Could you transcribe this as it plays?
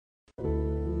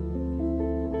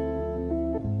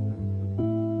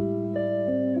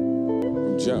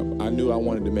jump. I knew I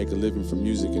wanted to make a living from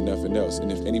music and nothing else.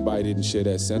 And if anybody didn't share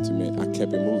that sentiment, I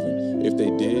kept it moving. If they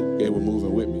did, they were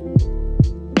moving with me.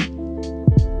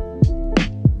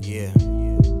 Yeah.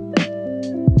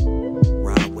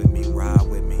 Ride with me, ride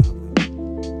with me.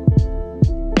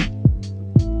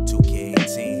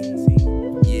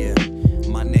 2K18. Yeah.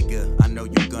 My nigga, I know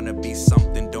you're gonna be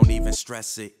something, don't even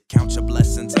stress it. Count your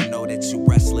blessings, I know that you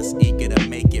restless, eager to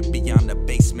make it. Beyond the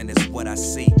basement is what I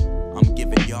see. I'm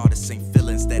giving y'all the same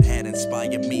feelings that had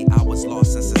inspired me. I was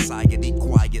lost in society,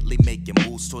 quietly making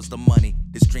moves towards the money.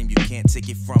 This dream, you can't take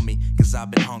it from me, cause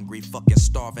I've been hungry, fucking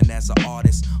starving as an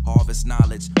artist. Harvest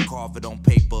knowledge, carve it on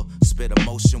paper, spit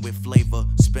emotion with flavor.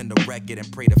 Spin the record and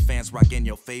pray the fans rock in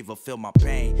your favor. Feel my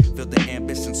pain, feel the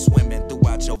ambition swimming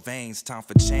throughout your veins. Time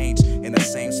for change, in the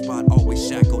same spot, always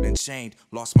shackled and chained.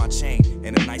 Lost my chain,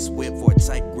 and a nice whip for a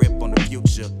tight grip on the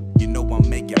future. You know I'm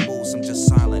making moves, I'm just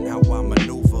silent how I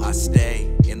maneuver. I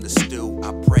stay in the stew,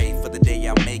 I pray for the day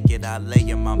I make it. I lay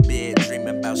in my bed,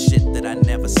 dreaming about shit that I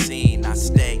never seen. I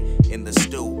stay in the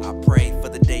stew, I pray for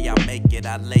the day I make it.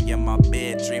 I lay in my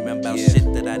bed, dreaming about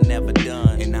shit that I never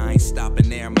done. And I ain't stopping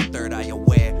there, my third eye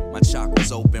aware. My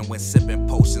chakras open when sipping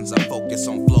potions. I focus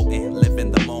on floating, live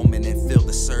in the moment and feel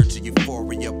the surge of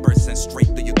euphoria bursting straight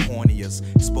through your corneas.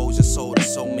 Expose your soul to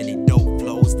so many dope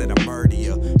flows that I murder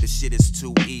you. This shit is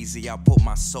too easy, I put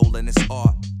my soul in this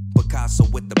art. Picasso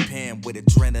with the pen, with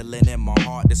adrenaline in my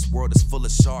heart. This world is full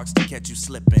of sharks to catch you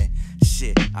slipping.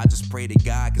 Shit, I just pray to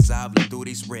God, cause I've lived through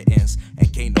these writtens. And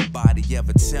can't nobody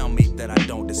ever tell me that I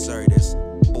don't deserve this.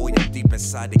 Boy, I'm deep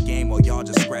inside the game, or y'all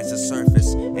just scratch the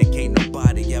surface. And can't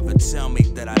nobody ever tell me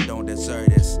that I don't deserve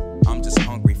this. I'm just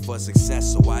hungry for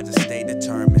success, so I just stay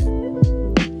determined.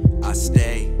 I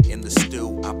stay in the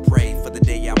stew, I pray for the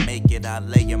day I make it. I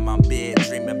lay in my bed,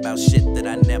 dreaming about shit that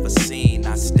I never seen.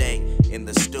 I stay in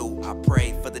the stew, I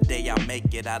pray for the day I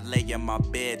make it. I lay in my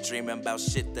bed, dreaming about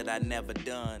shit that I never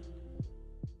done.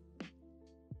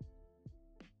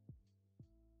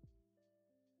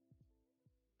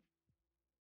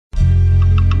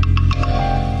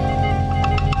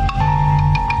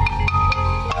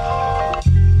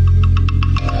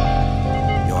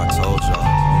 Yo, I told y'all,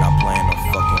 I'm not playing no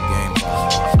fucking games.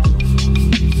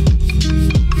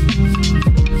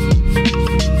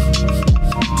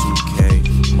 2K,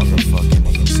 motherfucking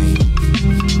 18.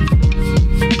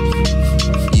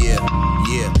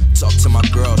 Yeah, talk to my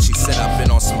girl, she said I've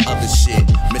been on some other shit.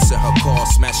 Missing her call,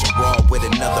 smashing raw with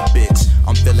another bitch.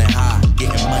 I'm feeling high,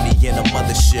 getting money in a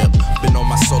mothership. Been on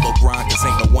my solo grind, cause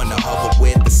ain't no one to hover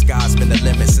with. The sky's been the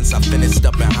limit since I finished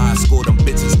up in high school. Them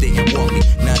bitches didn't want me,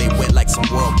 now they wet like some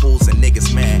whirlpools. And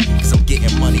niggas mad, cause I'm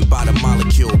getting money by the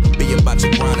molecule. Be about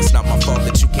your grind, it's not my fault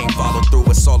that you can't follow through.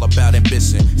 It's all about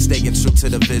ambition, staying true to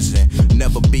the vision.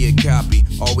 Never be a copy,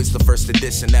 always the first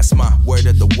edition. That's my word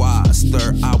of the wise,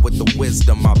 third eye with the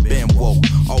wisdom. I've been woke,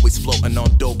 always floating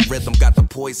on dope rhythm. Got the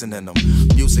poison in them,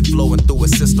 music flowing through a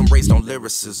system raised on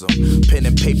lyricism. Pen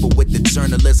and paper with the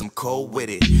journalism, cold with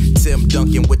it. Tim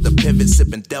Duncan with the pivot,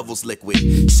 sipping devil's liquid.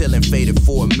 Chillin', faded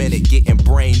for a minute, getting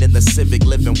brain in the civic.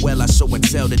 Living well, I show and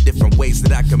tell the different ways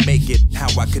that I can make it. How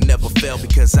I could never fail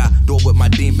because I door with my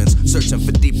demons. Searching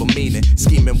for deeper meaning,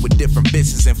 scheming with different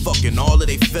bitches and fucking all of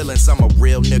they feelings. I'm a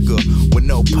real nigga with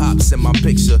no pops in my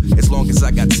picture. As long as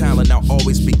I got talent, I'll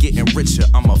always be getting richer.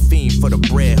 I'm a fiend for the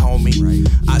bread, homie.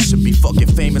 I should be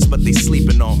fucking famous, but they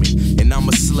sleeping on me. And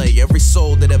I'ma slay every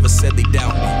soul that ever said they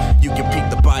doubt me. You can peek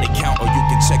the body count or you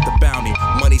can check the bounty.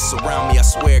 Money surround me, I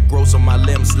swear it grows on my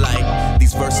limbs like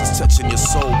these verses touching your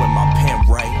soul when my pen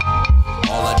write.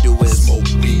 All I do is smoke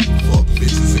weed, fuck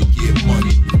bitches and get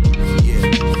money.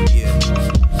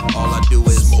 Yeah. All I do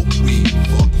is smoke weed,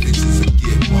 fuck bitches and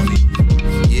get money.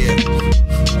 Yeah.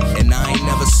 And I ain't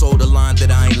never sold a line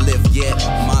that I ain't lived yet.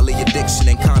 Molly addiction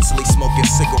and constantly smoking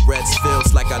cigarettes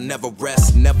feels like I never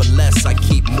rest. Nevertheless, I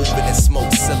keep moving and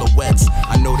smoke silhouettes.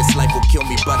 I know this life will kill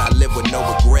me, but I live with no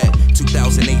regret.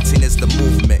 2018 is the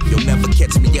movement. You'll never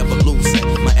catch me ever losing.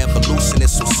 My evolution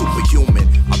is so superhuman.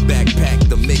 I backpack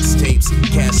the mixtapes,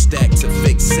 cash stack to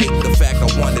fixate the fact I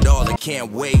want it all and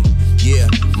can't wait. Yeah,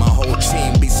 my whole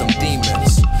team be some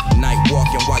demons. Night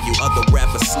walking while you other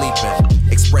rappers sleeping.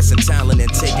 Expressing talent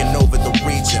and taking over the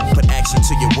region. Put action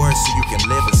to your words so you can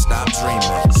live and stop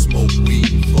dreaming. Smoke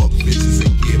weed, fuck bitches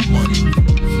and get money.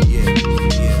 Yeah.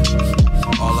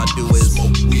 All I do is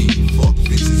smoke weed, fuck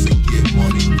bitches and get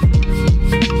money.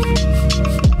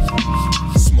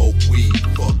 Smoke weed,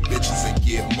 fuck bitches and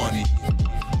get money.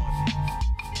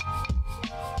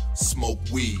 Smoke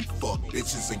weed, fuck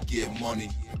bitches and get money.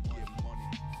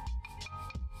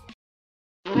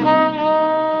 I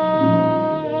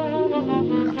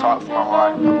talk from my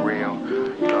heart, I'm real.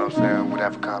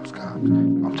 whatever comes, comes.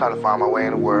 I'm trying to find my way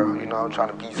in the world, you know, I'm trying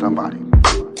to be somebody.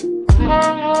 It's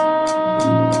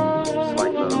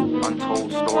like the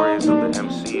untold stories of the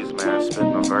MCs, man,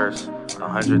 spitting a verse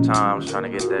 100 times trying to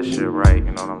get that shit right,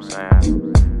 you know what I'm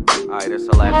saying? Alright, this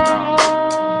the last time.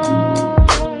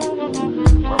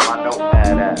 Where my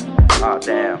notepad at? Oh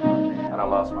damn, I done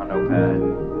lost my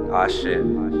notepad. Ah shit.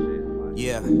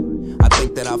 Yeah, I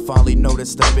think that I finally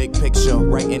noticed the big picture.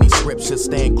 Write any scripture,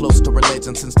 staying close to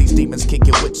religion. Since these demons kick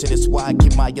it with you, that's why I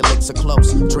keep my elixir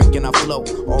close. Drinking, I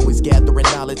float, always gathering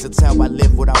knowledge. It's how I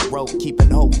live what I wrote, keeping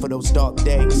hope for those dark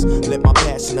days. Let my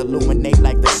passion illuminate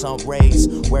like the sun rays.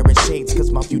 Wearing shades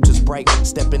cause my future's bright.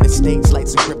 Step in the stage,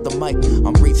 lights and grip the mic.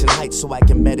 I'm reaching heights so I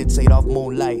can meditate off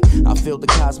moonlight. I feel the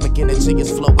cosmic energy is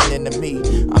flowing into me.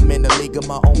 I'm in the league of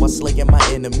my own while slaying my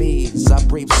enemies. I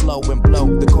breathe slow and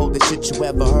blow the coldest shit you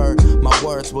ever heard. My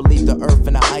words will leave the earth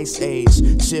in an ice age.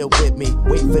 Chill with me,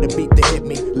 wait for the beat to hit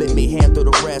me. Let me handle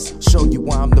the rest, show you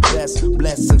why I'm the best.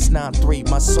 Blessed since 9-3,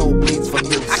 my soul bleeds for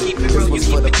music. This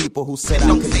was for the people who said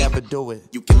I could never do it.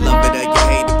 You can love it or you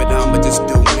hate it, but I'ma just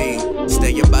do me.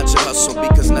 Stay about your hustle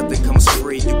because nothing comes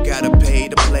free. You gotta pay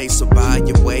to play, so buy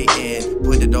your way in.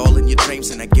 Put it all in your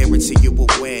dreams and I guarantee you will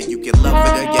win. You can love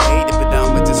it or you hate it, but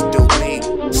I'ma just do me.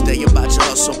 Stay about your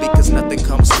hustle because nothing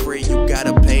comes free. You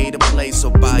gotta pay to play, so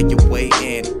buy your way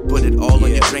in. Put it all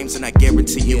in your dreams and I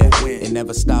guarantee you will win. It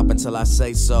never stop until I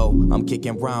say so. I'm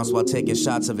kicking rhymes while taking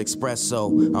shots of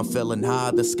espresso. I'm feeling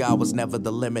high, the sky was never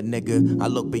the limit, nigga. I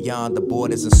look beyond the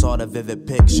borders and saw the vivid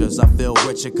pictures. I feel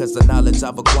richer cause the knowledge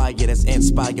I've acquired has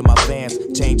inspired my fans.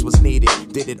 Change was needed,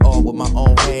 did it all with my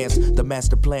own hands. The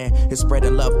master plan is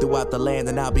spreading love throughout the land,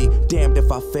 and I'll be damned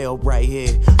if I fail right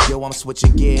here. Yo, I'm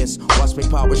switching gears, watch me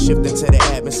power shift into the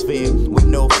atmosphere. With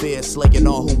no fear, slaying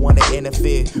all who wanna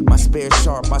interfere. My spirit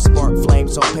sharp, I spark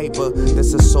flames on paper.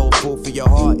 This is soul food for your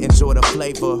heart, enjoy the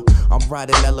flavor. I'm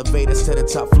riding elevators to the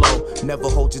top floor. Never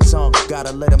hold your tongue,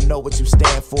 gotta let them know what you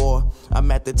stand for. I'm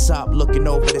at the top looking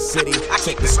over the city.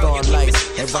 Take the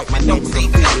starlights and write my name on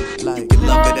the like. You can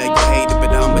love it or you hate it, but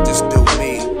I'ma just do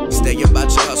me. Stay about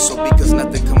your hustle because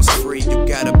nothing comes free. You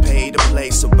gotta pay to play,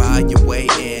 so buy your way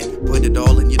in. Put it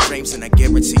all in your dreams and I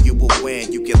guarantee you will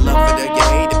win. You can love it or you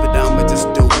hate it, but I'ma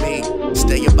just do me.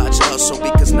 Stay about your hustle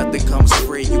because nothing comes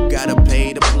free. You gotta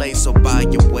pay to play, so buy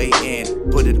your way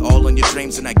in. Put it all in your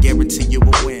dreams and I guarantee you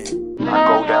will win. I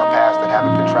go down paths that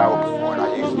haven't been traveled before and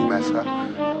I usually mess up.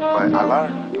 But I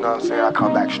learn, you know what I'm saying? I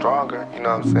come back stronger, you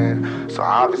know what I'm saying? So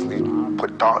I obviously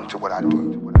put thought into what I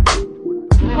do.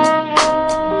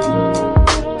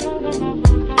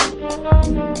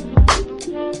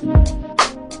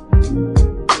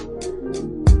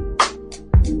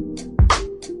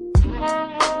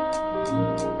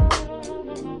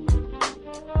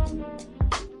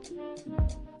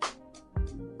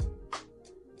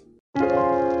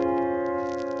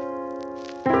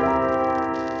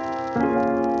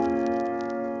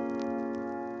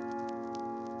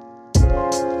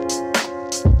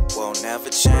 Never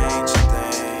change a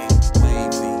thing.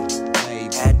 Wavy.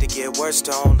 Had to get worse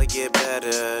to only get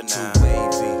better now.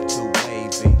 Too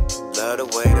wavy. Love the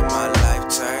way that my life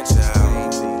turns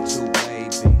out. Too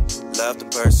wavy. Love the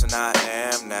person I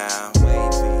am now.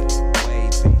 Wavy.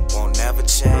 Won't never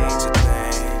change a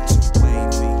thing. Too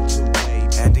wavy.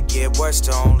 Had to get worse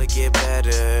to only get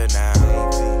better now.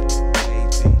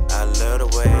 I love the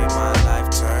way my life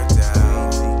turns out.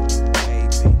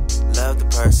 Love the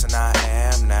person I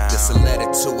am now. This a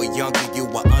letter to a younger you.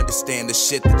 I understand the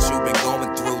shit that you've been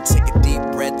going through. Take a deep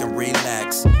breath and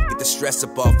relax. Get the stress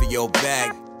up off of your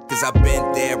back. Cause I've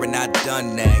been there and I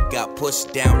done that. Got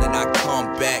pushed down and I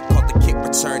come back. Caught the kick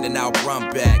return and I'll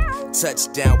run back.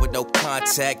 Touchdown with no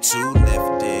contact. Too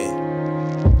lifted,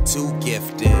 too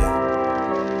gifted.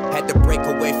 Had to break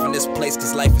away from this place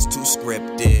cause life is too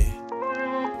scripted.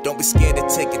 Don't be scared to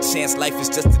take a chance, life is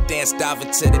just a dance. Dive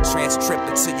into the trance, trip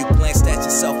until you glance at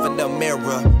yourself in the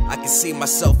mirror. I can see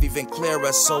myself even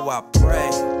clearer, so I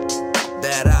pray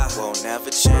that I won't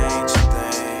never change a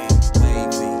thing.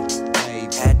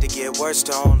 Wavy. Had to get worse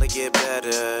to only get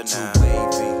better now.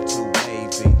 Too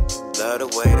wavy. Love the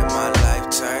way that my life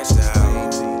turns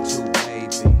out. Too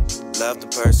wavy. Love the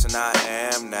person I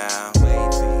am now.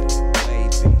 Wavy.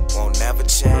 Won't never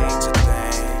change a thing.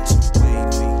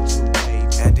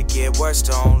 Had to get worse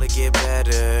to only get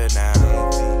better now.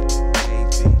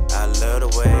 I love the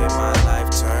way my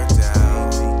life turns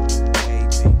out.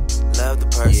 Love the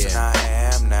person I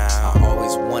am now. I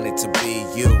always wanted to be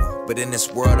you, but in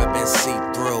this world I've been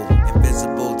see-through,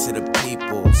 invisible to the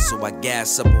people. So I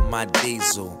gas up on my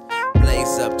diesel,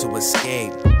 blaze up to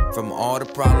escape from all the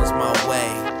problems my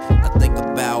way. I think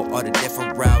about all the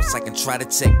different routes I can try to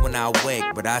take when I wake,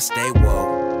 but I stay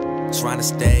woke, trying to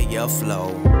stay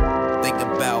afloat. Think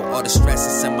about all the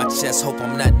stresses in my chest, hope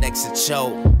I'm not next to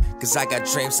choke. Cause I got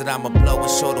dreams that I'ma blow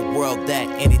and show the world that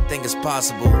anything is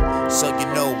possible. So you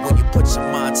know when you put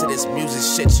your mind to this music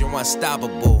shit, you're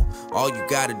unstoppable. All you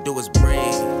gotta do is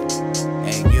breathe,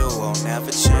 and you won't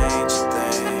never change a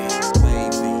thing.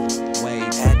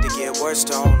 Wavy, had to get worse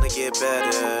to only get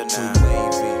better now.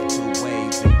 Too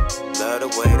wavy, love the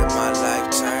way that my life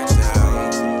turns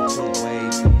out. Too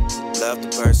wavy, love the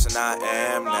person I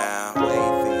am now.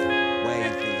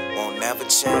 Wavy, won't never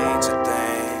change a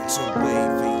thing. Too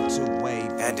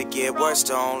wavy, had to get worse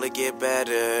to only get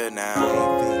better now.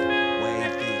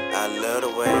 Wavy, I love the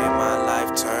way my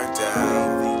life turned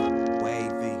out.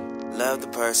 Wavy, love the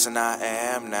person I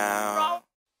am now.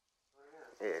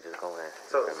 Yeah, just go in.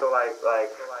 So like,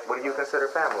 what do you consider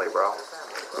family, bro?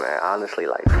 Man, honestly,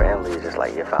 like, family is just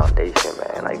like your foundation,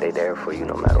 man. Like, they there for you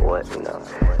no matter what, you know.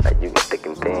 Like, you can thick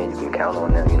and thin, you can count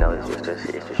on them, you know. It's just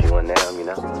you and them, you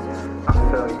know. I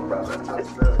feel you, brother. I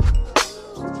feel you.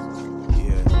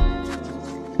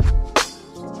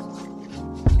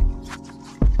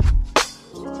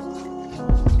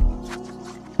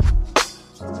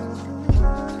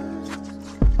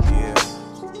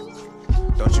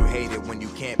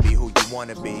 Can't be who you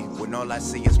wanna be. When all I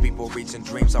see is people reaching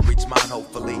dreams, I reach mine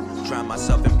hopefully. Drown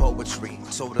myself in poetry,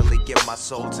 totally give my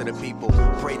soul to the people.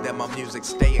 Pray that my music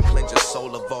stay and cleanse your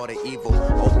soul of all the evil.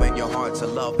 Open your heart to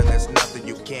love and there's nothing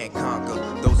you can't conquer.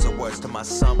 Those are words to my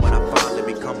son when I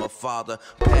finally become a father.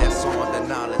 Pass on the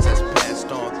knowledge that's passed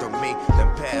on through me,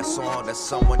 then pass on to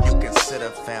someone you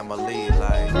consider family.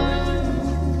 Like,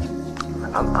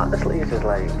 honestly, it's just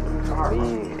like, for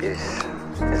me,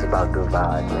 it's about good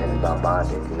vibes, man. It's about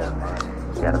bonding, you know.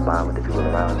 You gotta bond with the people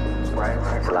around you. Right.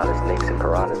 There's a lot of snakes and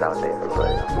piranhas out there, but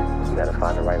you gotta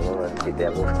find the right one, get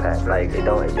that wolf pack. Like, it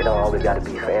don't always gotta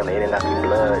be family. It ain't have to be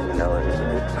blood, you know.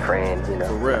 It's friends, you know.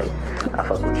 For real. Like, I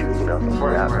fuck with you, you know.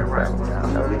 Right.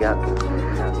 You know, we got,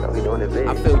 we doing it big.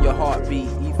 I feel your heartbeat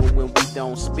even when we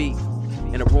don't speak.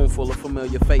 In a room full of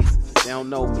familiar faces, they don't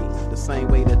know me the same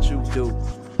way that you do.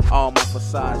 All my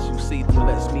facades you see through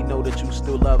lets me know that you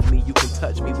still love me. You can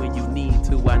touch me when you need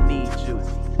to, I need you.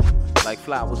 Like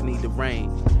flowers need the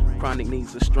rain, chronic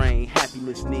needs a strain,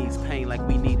 happiness needs pain. Like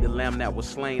we need the lamb that was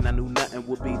slain, I knew nothing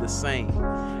would be the same.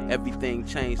 Everything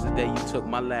changed the day you took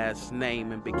my last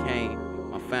name and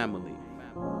became my family.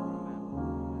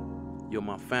 You're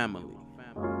my family.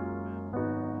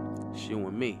 It's you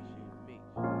and me.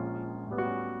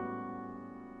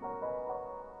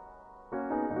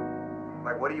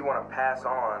 Like, what do you want to pass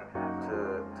on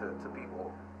to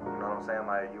people? You know what I'm saying?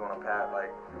 Like, you want to pass,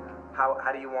 like,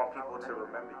 how do you want people to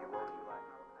remember you?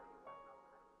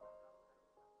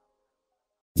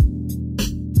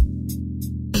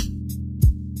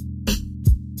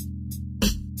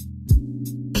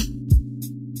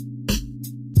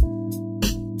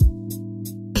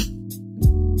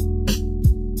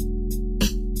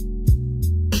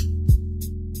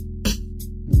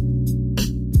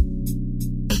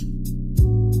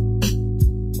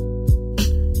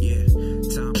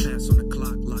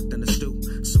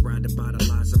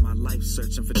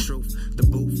 Searching for truth, the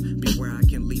booth, be where I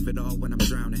can leave it all when I'm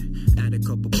drowning. Add a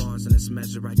couple bars in this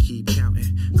measure, I keep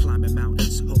counting. Climbing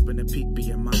mountains, hoping to peak be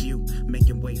in my view.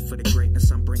 Making way for the greatness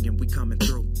I'm bringing, we coming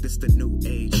through. This the new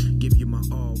age, give you my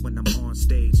all when I'm on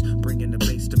stage. Bringing the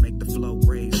bass to make the flow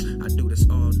raise. I do this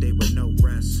all day with no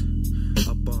rest.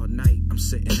 Up all night, I'm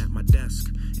sitting at my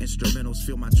desk. Instrumentals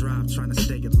feel my drive, trying to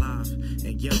stay alive.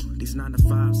 And yo, these 9 to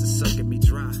 5s are sucking me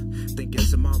dry. Thinking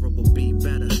tomorrow will be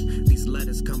better. These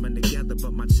letters coming together,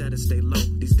 but my cheddar stay low.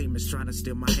 These demons trying to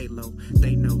steal my halo.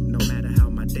 They know no matter how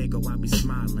my day go, I'll be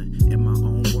smiling. In my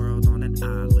own world on an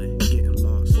island, getting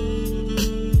lost.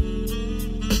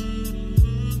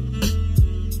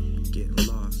 Getting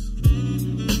lost.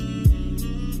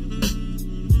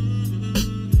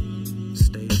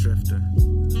 Stay drifter.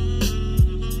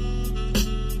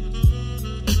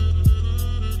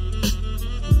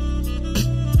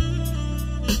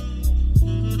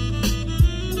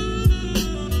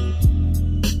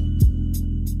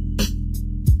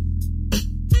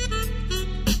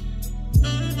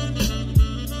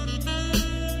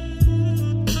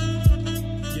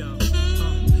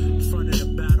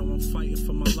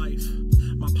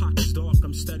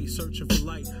 Searching for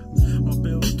light. My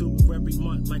bills due every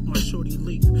month like my shorty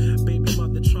leak. Baby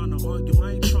mother trying to argue,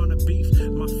 I ain't trying to beef.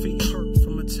 My feet hurt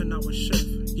from a 10-hour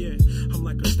shift. Yeah, I'm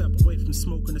like a step away from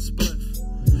smoking a spliff.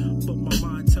 But my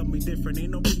mind tell me different,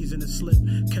 ain't no reason to slip.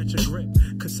 Catch a grip,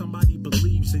 cause somebody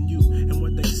believes in you. And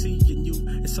what they see in you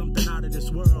is something out of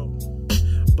this world.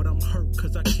 But I'm hurt cause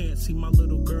cause I can't see my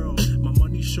little girl. My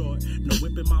money short, no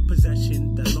whip in my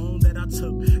possession. The loan that I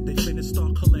took, they finna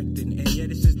start collecting. And yeah,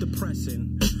 this is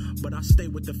depressing, but I stay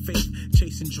with the faith,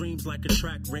 chasing dreams like a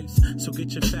track race. So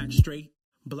get your facts straight.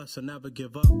 Bless or never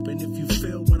give up. And if you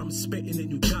feel when I'm spitting, then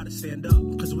you gotta stand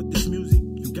up. Cause with this music,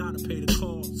 you gotta pay the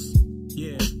costs.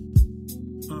 Yeah.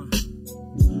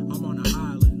 I'm on an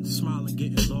island, smiling,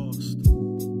 getting lost.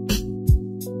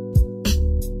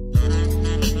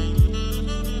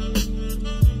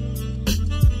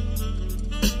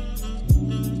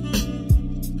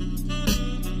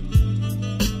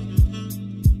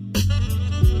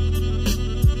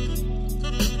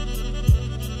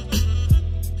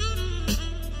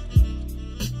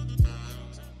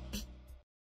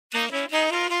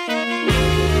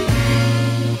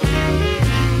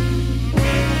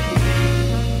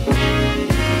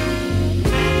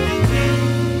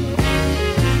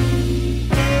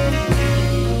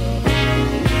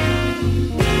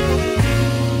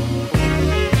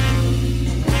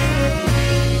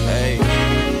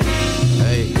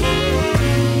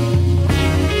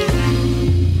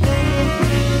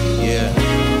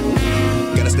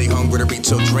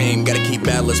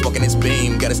 Walking this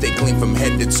beam, gotta stay clean from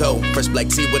head to toe. Fresh black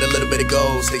tea with a little bit of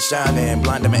gold. Stay shining,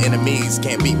 blind to my enemies.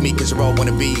 Can't beat me cause you're all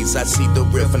wannabes. I see the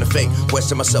real from the fake.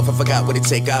 Question myself, I forgot what it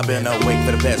take. I've been awake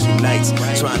for the past few nights,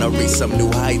 trying to reach some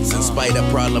new heights. In spite of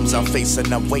problems I'm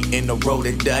facing, I'm waiting to roll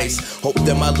the dice. Hope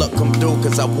that my luck come through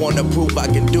cause I wanna prove I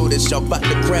can do this. Y'all about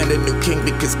to crown a new king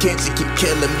because Kenji keep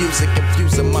killing music,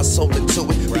 infusing my soul into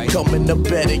it. Becoming a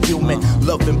better human,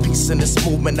 love and peace in this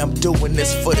movement. I'm doing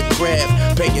this for the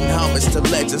craft, paying homage to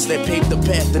legends that paved the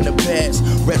path in the past.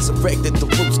 Resurrected the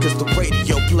roots cause the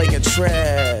radio playing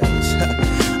trash.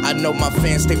 I know my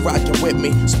fans, they rockin' with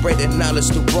me, spreading knowledge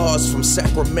through bars from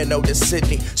Sacramento to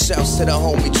Sydney. Shouts to the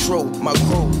homie TRU, my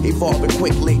crew evolving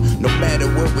quickly. No matter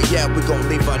where we at, we gon'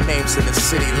 leave our names in the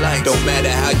city lights. Don't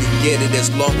matter how you get it, as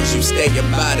long as you stay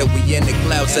about it. We in the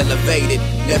clouds elevated,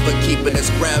 never keeping us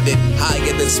grounded.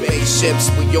 Higher than spaceships,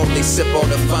 we only sip on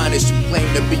the finest. You claim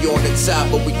to be on the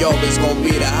top, but we always gon'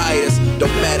 be the highest.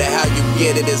 Don't matter how you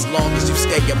get it, as long as you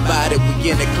stay about it.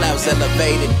 We in the clouds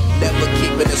elevated, never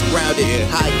keeping us grounded.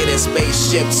 Higher than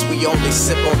spaceships, we only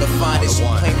sip on the finest. You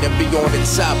claim to be on the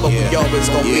top, but we always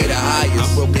gon' be the highest.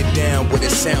 I broke it down with a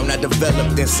sound I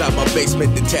developed inside my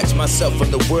basement. Detached myself from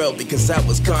the world because I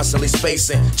was constantly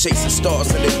spacing, chasing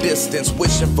stars in the distance,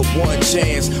 wishing for one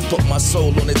chance. Put my soul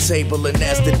on the table and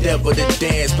ask the devil to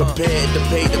dance. Prepared to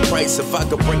pay the price if I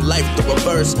could bring life to a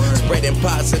verse. Spreading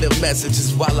positive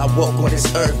messages while I walk on this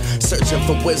earth, searching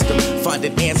for wisdom,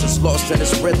 finding answers lost in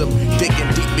this rhythm. Digging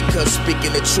deep because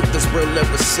speaking the truth is real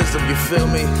lyricism, you feel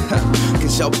me?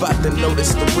 Cause y'all about to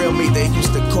notice the real me. They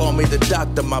used to call me the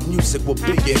doctor, my music will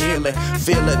be your healing.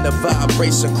 Feeling the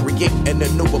vibration, creating a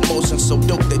new emotion so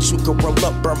dope that you can roll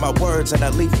up, burn my words and I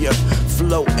leave you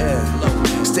floating.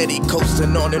 Steady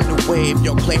coasting on a new wave.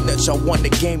 Y'all claim that y'all won the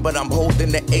game, but I'm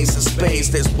holding the ace of spades.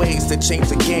 There's ways to change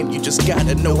the game, you just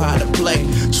gotta know how to play.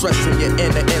 Trusting your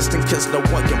inner instinct cause no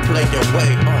one can play your way.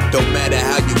 Don't matter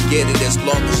how you get it, as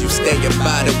long as you stay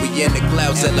about it. We in the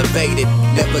clouds elevated,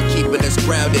 never keeping us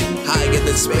grounded. Higher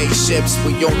than spaceships,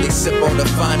 we only sip on the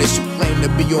finest. You claim to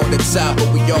be on the top,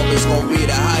 but we always gon' be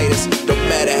the highest. Don't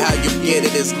matter how you get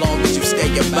it, as long as you stay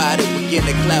about it. We in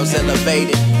the clouds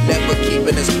elevated, never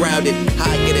keeping us grounded.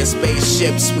 Higher than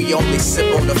spaceships, we only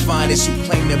sip on the finest. You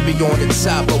claim to be on the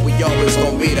top, but we always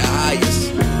gon' be the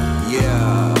highest.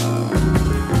 Yeah,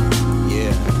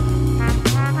 yeah.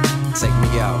 Take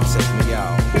me out, take me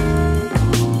out.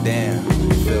 Damn,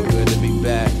 feel good to be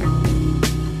back.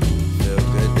 Feel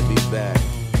good to be back.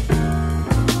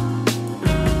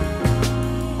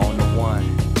 On the one.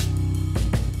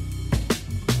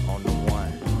 On the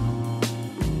one.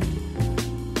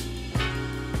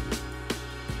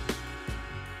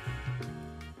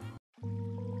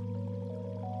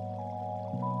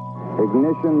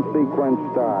 Ignition sequence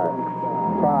start.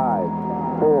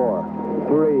 5, 4,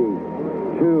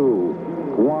 3, 2,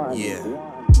 1. Yeah.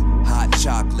 Hot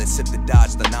chocolate, sip to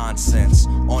dodge the nonsense.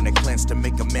 On a cleanse to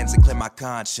make amends and clear my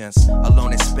conscience.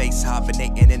 Alone in space,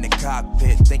 hibernating in the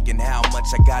cockpit, thinking how much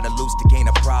I gotta lose to gain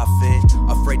a profit.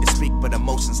 Afraid to speak, but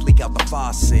emotions leak out the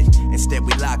faucet. Instead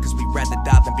we lie, cause we rather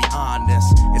die than be honest.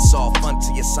 It's all fun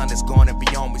till your sun is gone and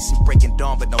beyond. We see breaking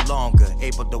dawn, but no longer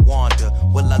able to wander.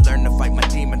 Will I learn to fight my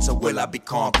demons, or will I be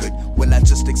conquered? Will I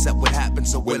just accept what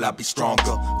happens, or will I be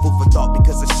stronger? Food for thought,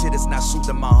 because the shit is not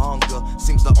soothing my hunger.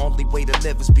 Seems the only way to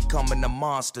live is becoming a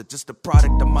monster. Just a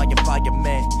product of my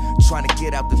environment, trying to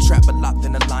get out the trap but locked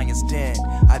in the lion's den.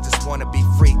 I just wanna be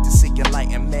free to seek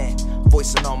enlightenment,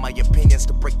 voicing all my opinions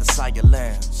to break the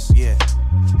silence. Yeah.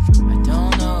 I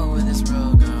don't know where this road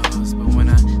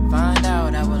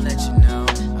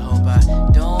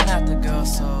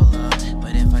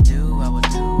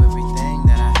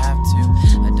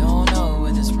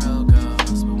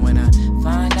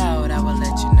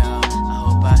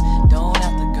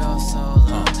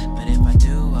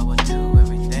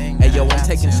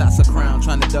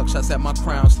shots at my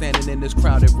crown, standing in this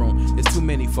crowded room. There's too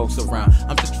many folks around.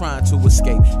 I'm just trying to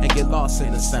escape and get lost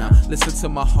in the sound. Listen to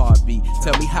my heartbeat,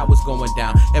 tell me how it's going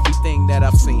down. Everything that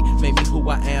I've seen made me who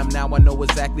I am. Now I know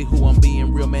exactly who I'm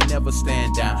being. Real men never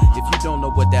stand down. If you don't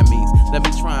know what that means, let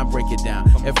me try and break it down.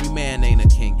 Every man ain't a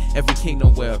king, every king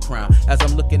don't wear a crown. As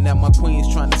I'm looking at my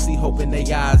queens, trying to see hope in their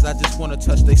eyes, I just wanna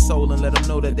touch their soul and let them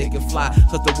know that they can fly.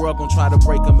 Cause the world gon' try to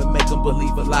break them and make them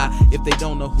believe a lie. If they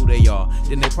don't know who they are,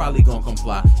 then they probably gon'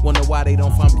 comply. Wonder why they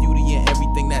don't find beauty in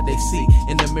everything that they see.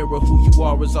 In the mirror, who you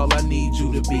are is all I need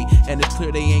you to be. And it's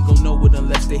clear they ain't gon' know it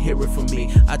unless they hear it from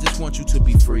me. I just want you to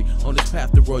be free on this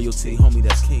path to royalty. Homie,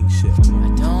 that's king shit.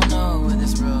 I don't know where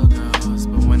this road goes,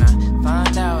 but when I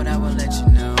find out, I will let you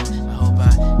know. I hope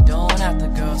I don't have to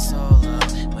go solo,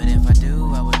 but if I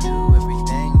do, I will do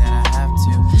everything that I have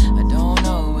to. I don't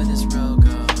know where this road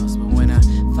goes, but when I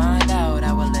find out,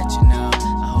 I will let you know.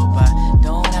 I hope I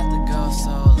don't have to go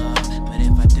solo, but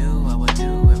if I do, I will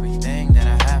do everything that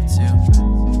I have to.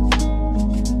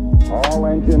 All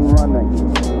engine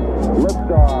running.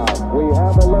 Liftoff. We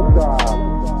have a liftoff.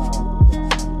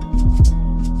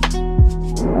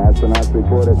 Astronauts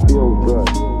report it feels good.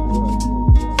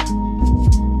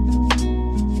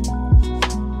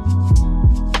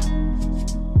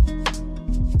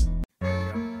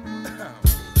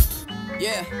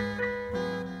 Yeah.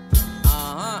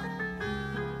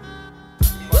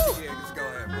 Just go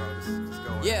ahead, bro. Just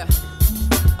go ahead. Yeah.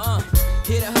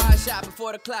 Hit a hard shot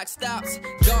before the clock stops.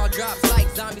 Jaw drops like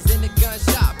zombies in the gun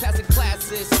shop. Passing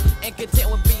classes and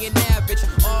content with being average.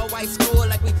 All white school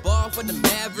like we ball for the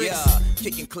Mavericks. Yeah,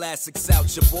 kicking classics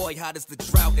out. Your boy hot as the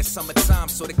drought. It's summertime,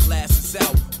 so the glass is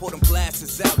out. Pull them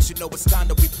glasses out. You know it's time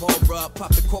to we pour up.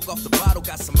 Pop the cork off the bottle.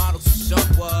 Got some models to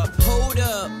show up. Hold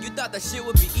up, you thought that shit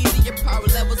would be easy. Your power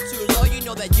level's too low. You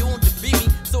know that you won't defeat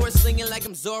me. Sword slinging like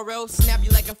I'm Zorro. Snap you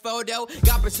like a photo.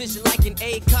 Got precision like an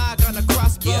ACOG on a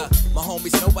crossbow. Yeah, my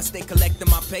homies know I stay collecting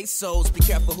my pesos. Be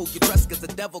careful who you trust, cause the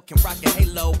devil can rock a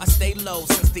halo. I stay low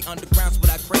since the underground's what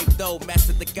I crave though.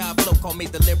 Master the God flow, call me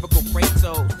the lyrical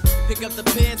Kratos. Pick up the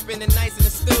pen, spend the nights in the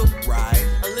stew. Right.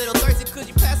 A little thirsty, could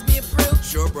you pass me a brew?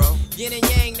 Sure, bro. Yin and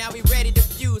yang, now we ready to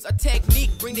fuse. Our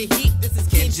technique, bring the heat, this is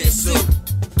Kenjutsu.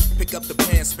 Pick up the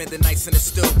pen, spend the nights in the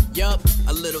stew. Yup.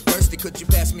 A little thirsty, could you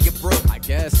pass me a brew? I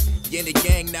guess. Yin and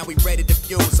yang, now we ready to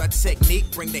fuse. Our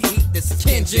technique, bring the heat, this is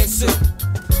Kenjutsu.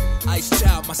 Ice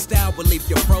child, my style will leave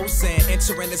you frozen.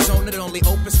 Entering the zone that only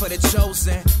opens for the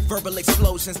chosen. Verbal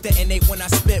explosions detonate when I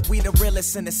spit. We the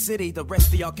realest in the city, the rest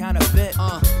of y'all counterfeit.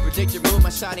 Predict your move, my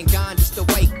shot and gone just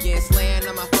awaken. Slaying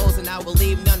on my foes and I will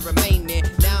leave none remaining.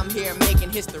 Now I'm here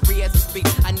making history as I speak.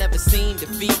 I never seen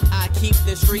defeat, I keep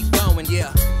the streak going.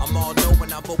 Yeah, I'm all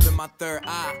knowing, I've opened my third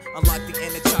eye. Unlock the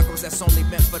inner chakras that's only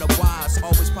meant for the wise.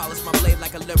 Always polish my blade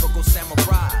like a lyrical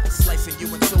samurai. Slicing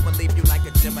you in two and leave you like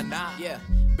a Gemini. Yeah.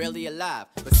 Barely alive,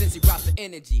 but since he brought the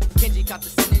energy, Kenji caught the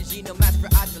synergy, no match for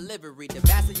our delivery. The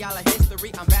vast of y'all are history,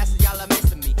 I'm vast of y'all are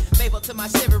missing me. Fable to my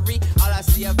chivalry, all I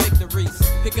see are victories.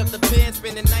 Pick up the pen,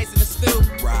 spend the nights in the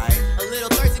stew. Right. A little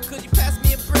thirsty, could you pass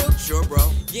me a brew? Sure,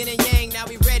 bro. Yin and yang, now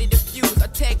we ready to fuse. Our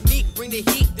technique, bring the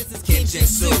heat, this is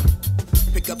Kenjutsu.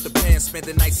 Pick up the pen, spend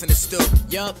the nights in the stew.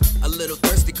 Yup. A little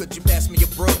thirsty, could you pass me a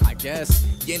brew? I guess.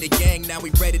 Yin and yang, now we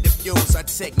ready to fuse. Our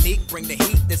technique, bring the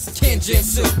heat, this is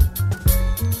Kenjutsu.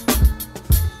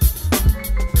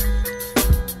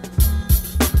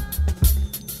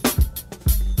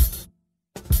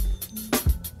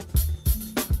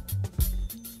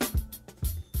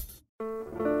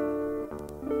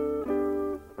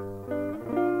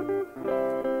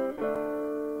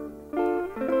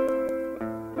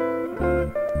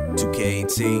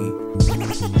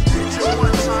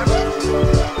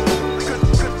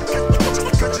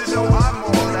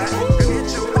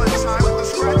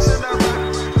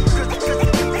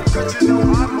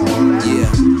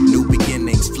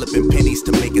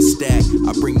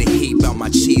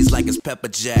 Pepper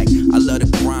Jack. I love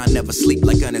the grind, never sleep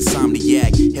like an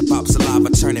insomniac. Hip-hop saliva,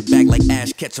 turn it back like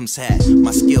Ash Ketchum's hat.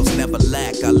 My skills never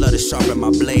lack, I love to sharpen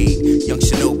my blade. Young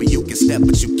Shinobi, you can step,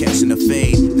 but you catching the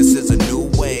fade. This is a new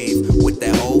wave, with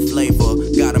that old flavor.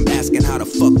 Got them asking how the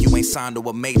fuck you ain't signed to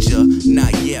a major.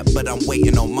 Not yet, but I'm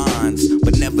waiting on mines.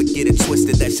 But never get it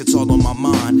twisted, that shit's all on my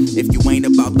mind. If you ain't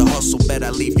about the hustle, bet I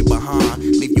leave you behind.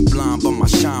 Leave you blind by my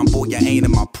shine, boy, I ain't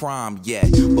in my prime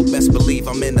yet. But best believe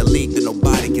I'm in the league that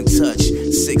nobody can touch.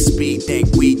 6 speed,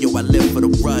 thank weed, yo, I live for the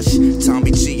rush.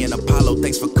 Tommy G and Apollo,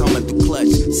 thanks for coming through clutch.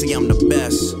 See, I'm the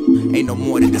best, ain't no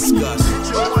more to discuss.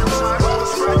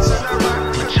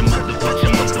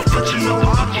 Put your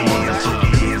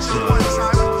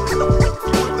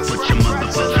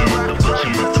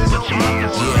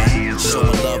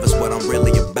showing love is what I'm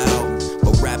really about.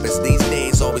 But rapping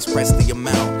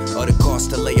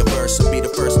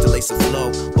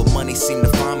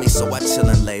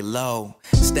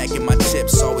stacking my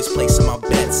chips, always placing my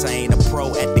bets. I ain't a pro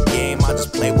at the game, I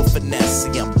just play with finesse.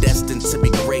 See, I'm destined to be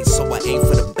great, so I aim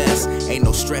for the best. Ain't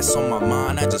no stress on my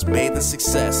mind, I just bathe in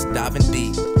success. Diving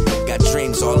deep, got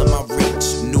dreams all in my reach.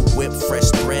 New whip, fresh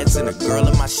threads, and a girl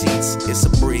in my sheets. It's a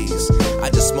breeze, I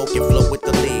just smoke and float with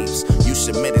the leaves. You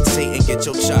should meditate and get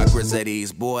your chakras at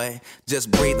ease, boy.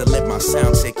 Just breathe and let my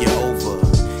sound take you over.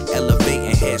 Elevate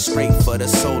and head straight for the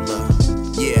solar.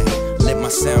 Yeah, let my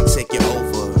sound take you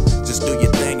over. Just do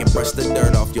your thing and brush the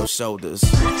dirt off your shoulders.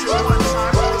 Put your hands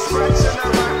up.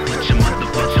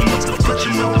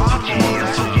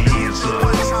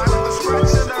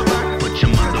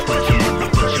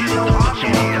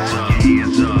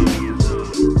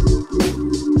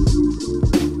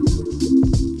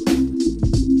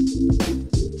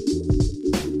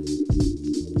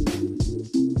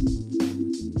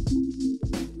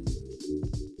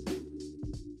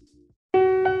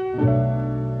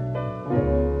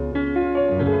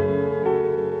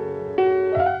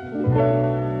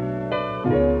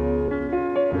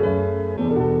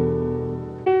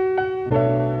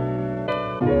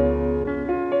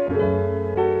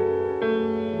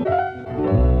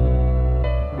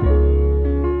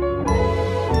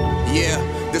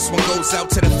 Out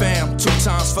to the fam, 2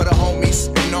 times for the homies,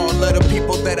 and all of the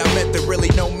people that I met that really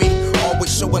know me.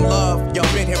 Always showing love, y'all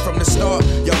been here from the start.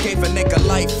 Y'all gave a nigga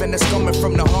life and it's coming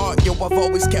from the heart. Yo, I've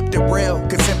always kept it real,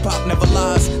 cause hip-hop never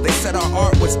lies. They said our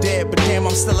art was dead, but damn,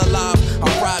 I'm still alive.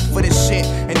 I'm riding for this shit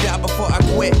and die before I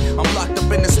quit. I'm locked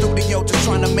up in the studio just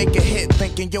trying to make a hit,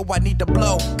 thinking yo, I need to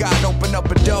blow. God, open up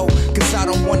a door, cause I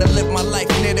don't wanna live my life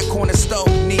near the corner store.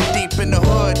 Knee deep in the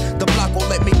hood, the block won't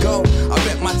let me go. I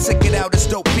bet my ticket out is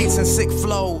dope beats and sick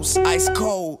flows. Ice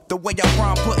cold, the way I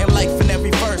rhyme, putting life in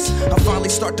every verse. I finally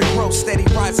start to grow, steady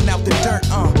rising out the dirt,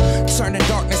 turning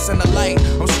darkness into light.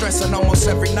 I'm stressing almost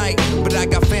every night, but I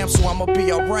got fam, so I'ma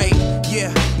be alright.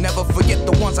 Yeah, never forget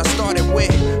the ones I started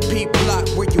with. P-Block,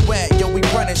 where you at? Yo, we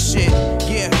running shit.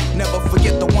 Yeah, never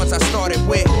forget the ones I started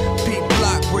with.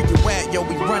 P-Block, where you at? Yo,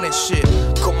 we running shit.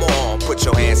 Come on, put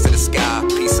your hands to the sky.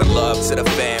 Peace and love to the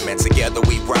fam, and together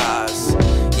we rise.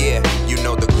 Yeah, you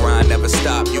know the grind never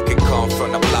stop. You can come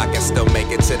from the block and still make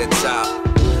it to the top.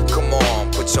 Come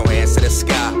on, put your hands to the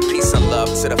sky. Peace and love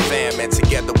to the fam, and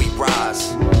together we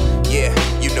rise. Yeah,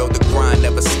 you know the grind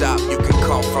never stop. You can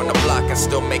come from the block and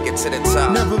still make it to the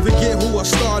top. Never forget who I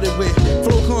started with.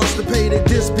 Flow constipated,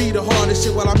 this be the hardest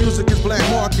shit while our music is black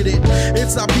marketed.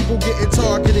 It's our people getting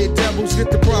targeted. Devils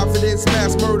get the profit and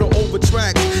mass murder over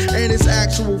tracks. And it's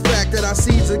actual fact that our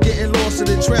seeds are getting lost in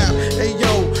the trap. Hey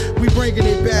yo, we bringing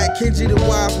it back. Kenji the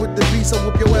wise with the beats. I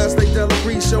whoop your ass like Della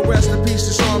Reese. Yo, rest in peace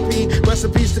to Sean P. Rest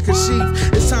in peace to Kashif.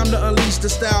 It's time to unleash the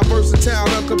style, versatile,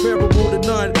 uncomparable to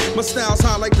none. My style's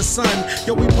hot like the sun.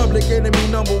 Yo, we public enemy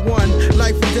 #1.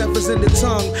 Life and death is in the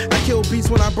tongue. I kill beats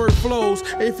when I birth flows.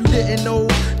 If you didn't know,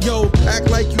 yo,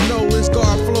 act like you know. It's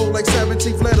God flow like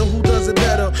 17th letter. Who does it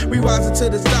better? We rising to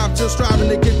the top, till striving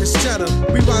to get this cheddar.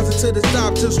 We rising to the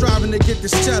top, till striving to get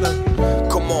this cheddar.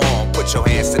 Come on, put your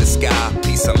hands to the sky.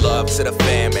 Peace and love to the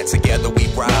fam, and together we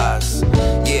rise.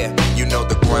 Yeah, you know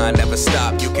the grind never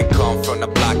stop. You can come from the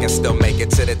block and still make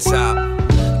it to the top.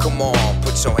 Come on,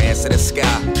 put your hands to the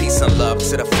sky. Peace and love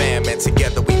to the fam, and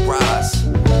together we rise.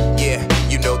 Yeah,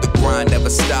 you know the grind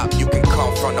never stop. You can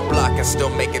come from the block and still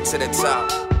make it to the top.